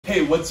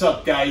Hey, what's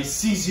up guys?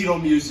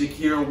 CZitoMusic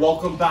here.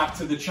 Welcome back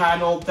to the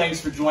channel. Thanks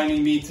for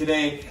joining me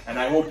today, and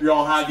I hope you're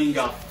all having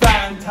a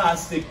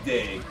fantastic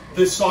day.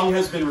 This song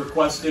has been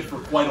requested for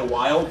quite a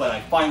while, but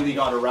I finally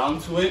got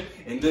around to it.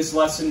 In this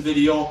lesson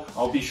video,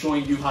 I'll be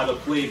showing you how to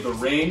play The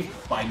Rain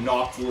by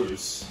Knocked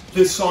Loose.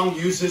 This song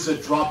uses a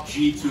drop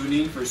G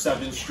tuning for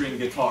 7-string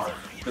guitar.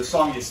 The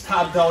song is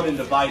tabbed out and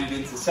divided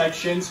into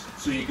sections,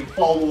 so you can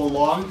follow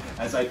along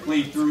as I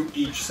play through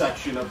each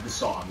section of the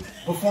song.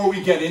 Before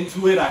we get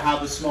into it, I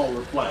have a small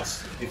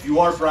request. If you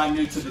are brand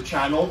new to the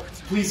channel,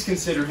 please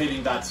consider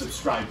hitting that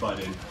subscribe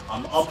button.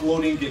 I'm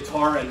uploading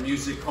guitar and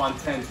music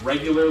content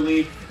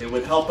regularly. It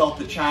would help out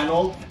the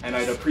channel, and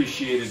I'd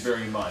appreciate it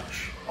very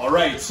much.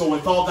 Alright, so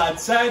with all that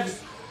said,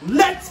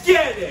 let's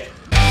get it!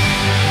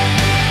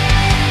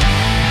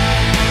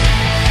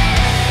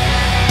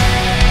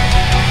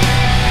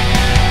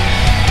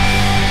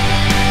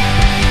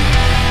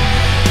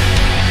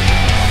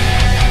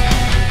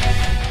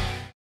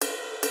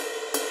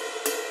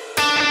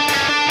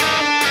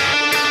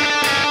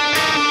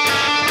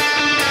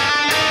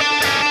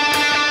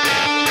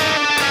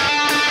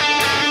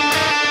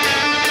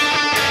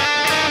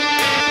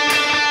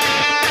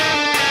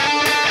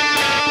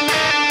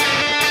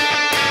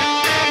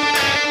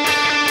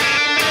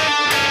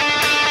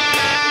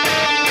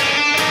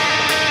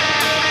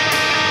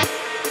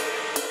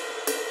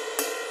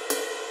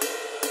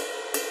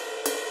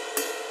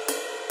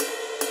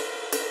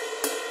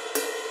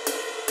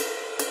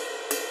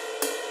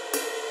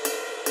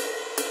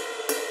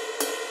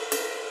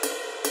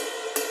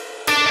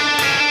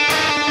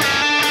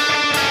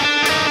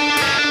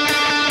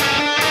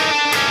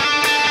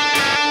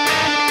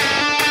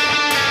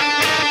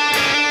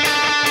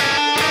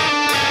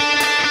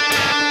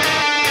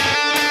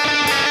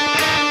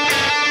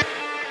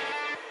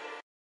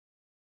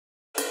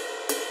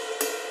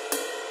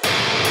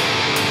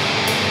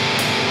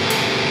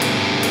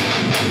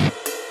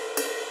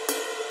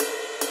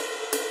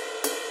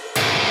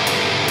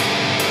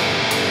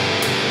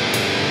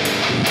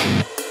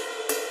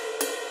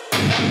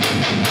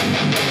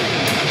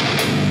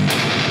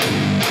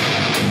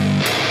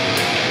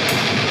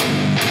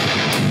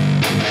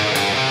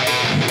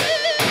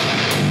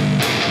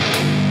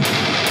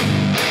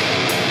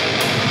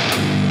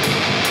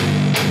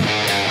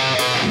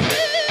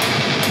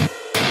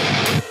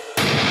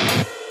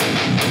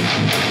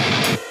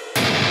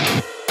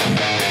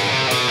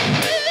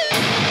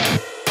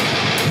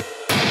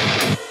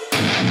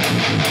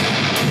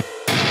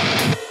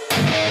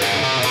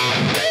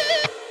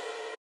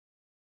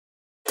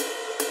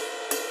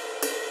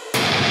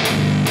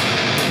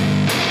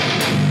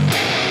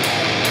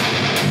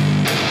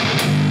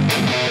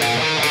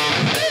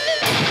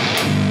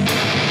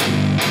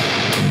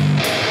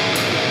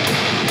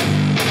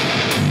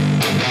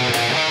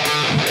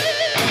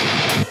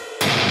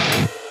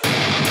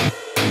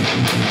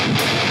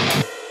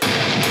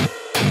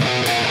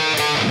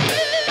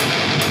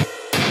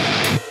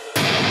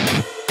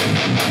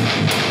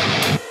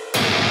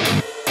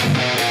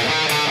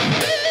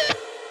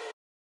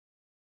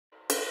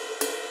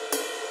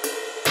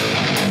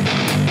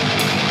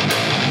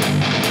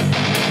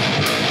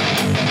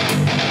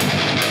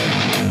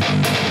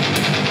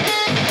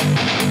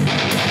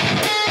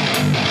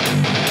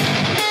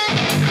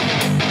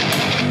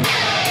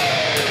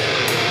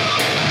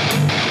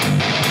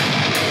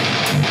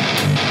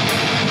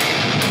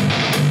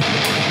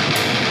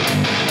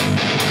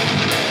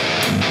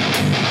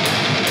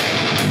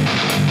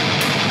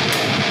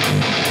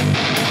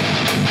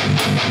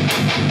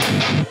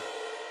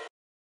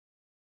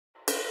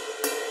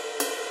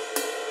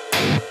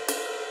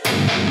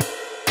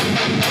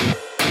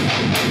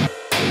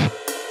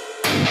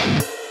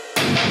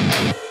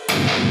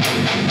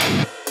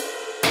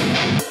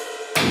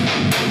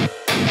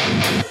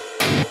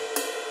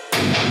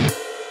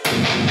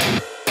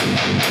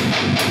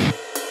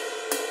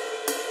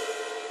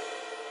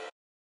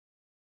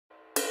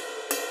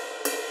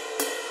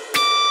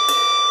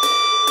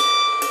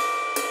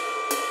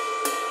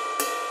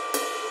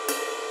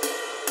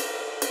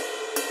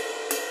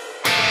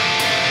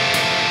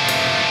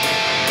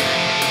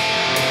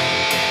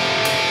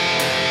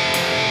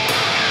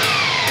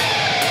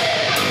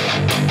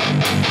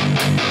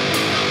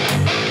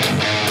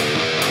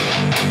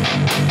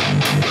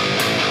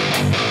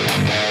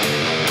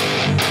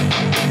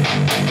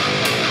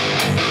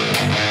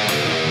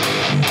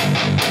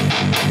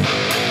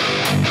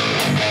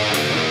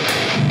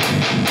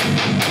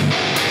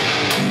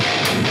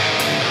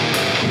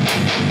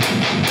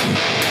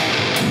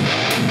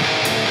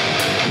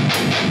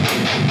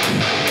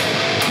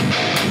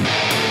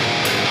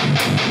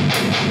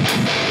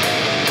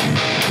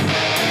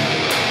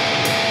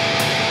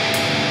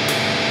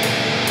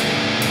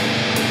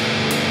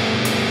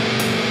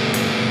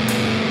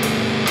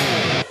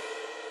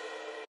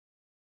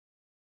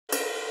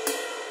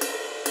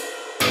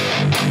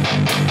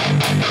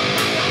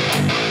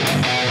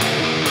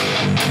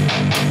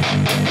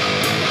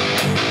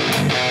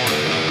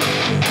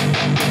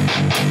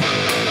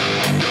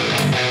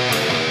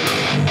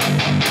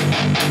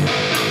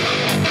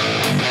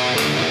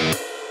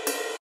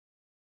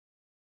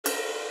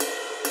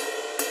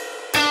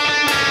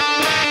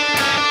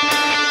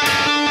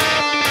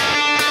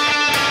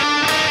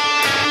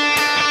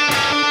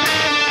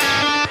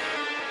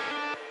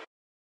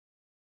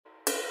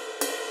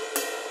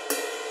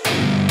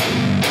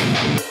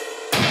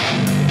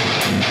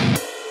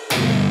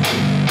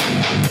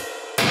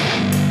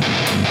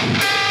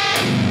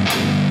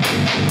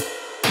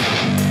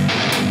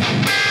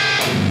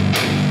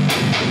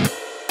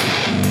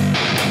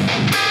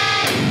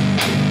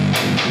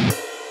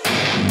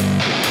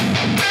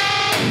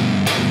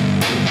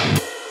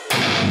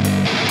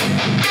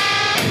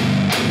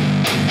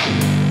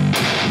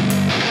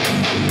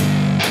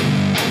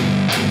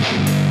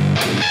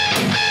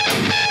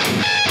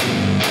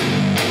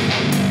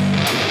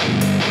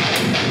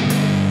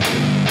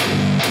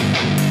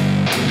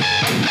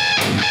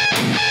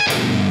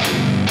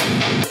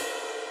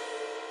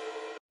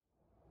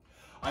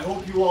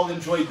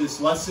 enjoyed this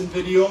lesson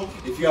video.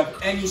 If you have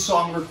any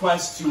song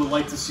requests you would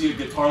like to see a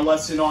guitar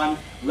lesson on,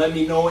 let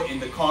me know in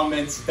the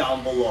comments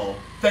down below.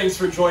 Thanks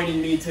for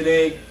joining me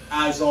today.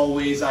 As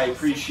always, I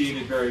appreciate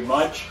it very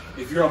much.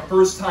 If you're a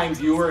first-time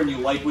viewer and you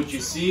like what you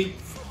see,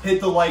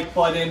 hit the like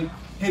button,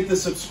 hit the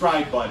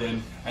subscribe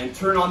button, and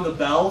turn on the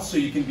bell so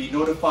you can be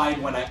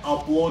notified when I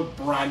upload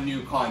brand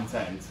new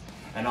content.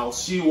 And I'll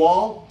see you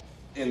all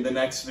in the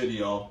next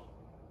video.